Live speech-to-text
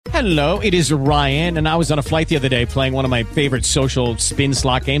Hello, it is Ryan, and I was on a flight the other day playing one of my favorite social spin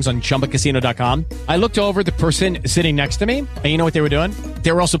slot games on ChumbaCasino.com. I looked over at the person sitting next to me, and you know what they were doing?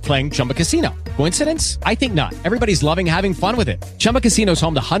 They were also playing Chumba Casino. Coincidence? I think not. Everybody's loving having fun with it. Chumba Casino is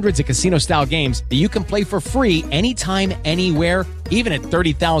home to hundreds of casino-style games that you can play for free anytime, anywhere, even at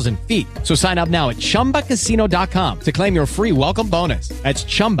 30,000 feet. So sign up now at ChumbaCasino.com to claim your free welcome bonus. That's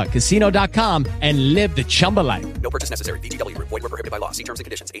ChumbaCasino.com and live the Chumba life. No purchase necessary. VGW. Void where prohibited by law. See terms and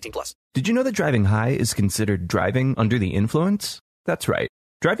conditions. 18+. Did you know that driving high is considered driving under the influence? That's right.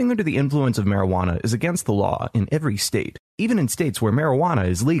 Driving under the influence of marijuana is against the law in every state, even in states where marijuana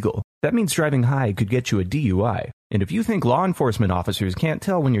is legal. That means driving high could get you a DUI. And if you think law enforcement officers can't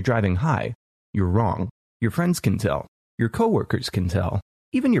tell when you're driving high, you're wrong. Your friends can tell. Your coworkers can tell.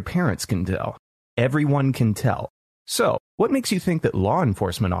 Even your parents can tell. Everyone can tell. So, what makes you think that law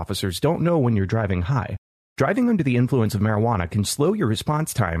enforcement officers don't know when you're driving high? Driving under the influence of marijuana can slow your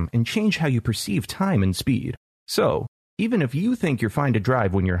response time and change how you perceive time and speed. So, even if you think you're fine to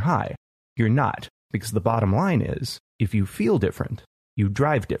drive when you're high, you're not, because the bottom line is, if you feel different, you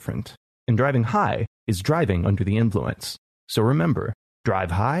drive different. And driving high is driving under the influence. So remember,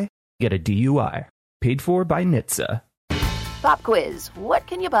 drive high, get a DUI. Paid for by NHTSA. Pop quiz. What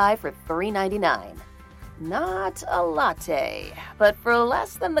can you buy for $3.99? Not a latte, but for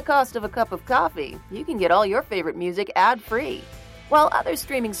less than the cost of a cup of coffee, you can get all your favorite music ad-free. While other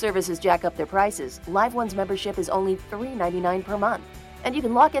streaming services jack up their prices, Live One's membership is only $3.99 per month, and you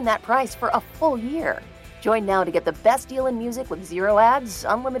can lock in that price for a full year. Join now to get the best deal in music with 0 ads,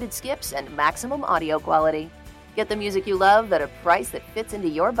 unlimited skips, and maximum audio quality. Get the music you love at a price that fits into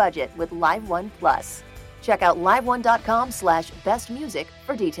your budget with Live One Plus. Check out liveone.com/bestmusic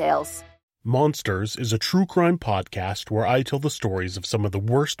for details. Monsters is a true crime podcast where I tell the stories of some of the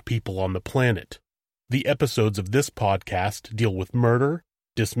worst people on the planet. The episodes of this podcast deal with murder,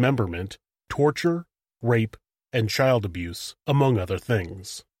 dismemberment, torture, rape, and child abuse, among other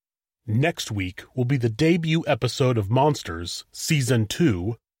things. Next week will be the debut episode of Monsters, Season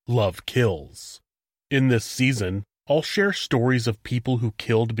 2, Love Kills. In this season, I'll share stories of people who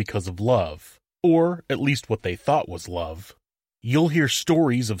killed because of love, or at least what they thought was love. You'll hear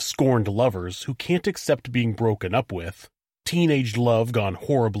stories of scorned lovers who can't accept being broken up with, teenage love gone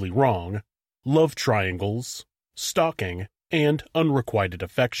horribly wrong, love triangles, stalking, and unrequited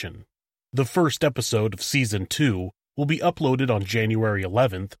affection. The first episode of Season 2 will be uploaded on January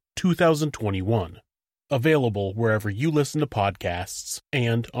 11th, 2021. Available wherever you listen to podcasts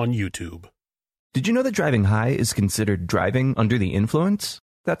and on YouTube. Did you know that driving high is considered driving under the influence?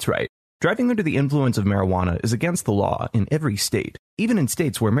 That's right. Driving under the influence of marijuana is against the law in every state, even in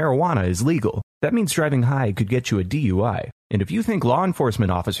states where marijuana is legal. That means driving high could get you a DUI. And if you think law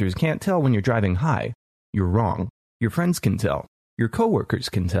enforcement officers can't tell when you're driving high, you're wrong. Your friends can tell. Your coworkers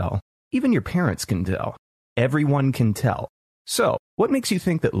can tell. Even your parents can tell. Everyone can tell. So, what makes you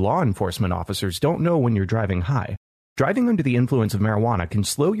think that law enforcement officers don't know when you're driving high? Driving under the influence of marijuana can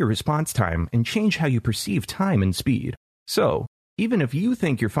slow your response time and change how you perceive time and speed. So, even if you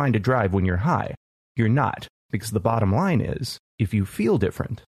think you're fine to drive when you're high, you're not, because the bottom line is, if you feel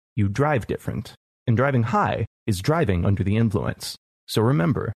different, you drive different. And driving high is driving under the influence. So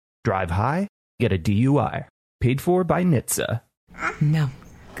remember, drive high, get a DUI. Paid for by NHTSA. No.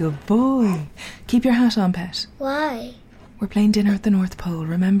 Good boy. Keep your hat on, pet. Why? We're playing dinner at the North Pole,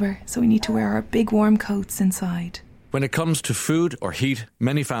 remember? So we need to wear our big warm coats inside. When it comes to food or heat,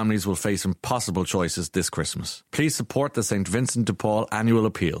 many families will face impossible choices this Christmas. Please support the St. Vincent de Paul annual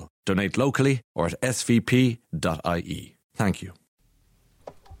appeal. Donate locally or at svp.ie. Thank you.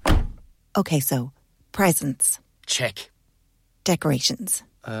 Okay, so presents. Check. Decorations.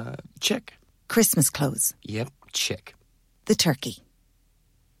 Check. Christmas clothes. Yep, check. The turkey.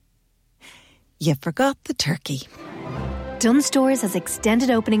 You forgot the turkey. Dunnes Stores has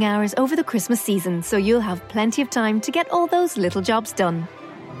extended opening hours over the Christmas season, so you'll have plenty of time to get all those little jobs done.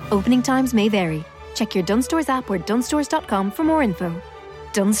 Opening times may vary. Check your Dunnes Stores app or dunnesstores.com for more info.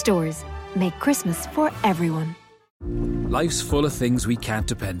 Dunnes Stores. Make Christmas for everyone. Life's full of things we can't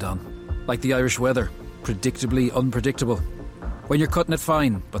depend on. Like the Irish weather. Predictably unpredictable. When you're cutting it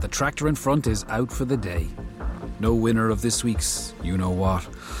fine, but the tractor in front is out for the day. No winner of this week's you-know-what.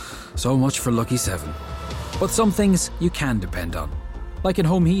 So much for Lucky 7. But some things you can depend on. Like in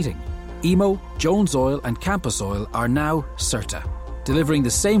home heating. Emo, Jones Oil and Campus Oil are now Certa, delivering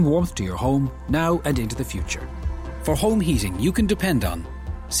the same warmth to your home now and into the future. For home heating you can depend on,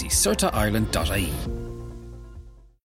 see CertaIreland.ie.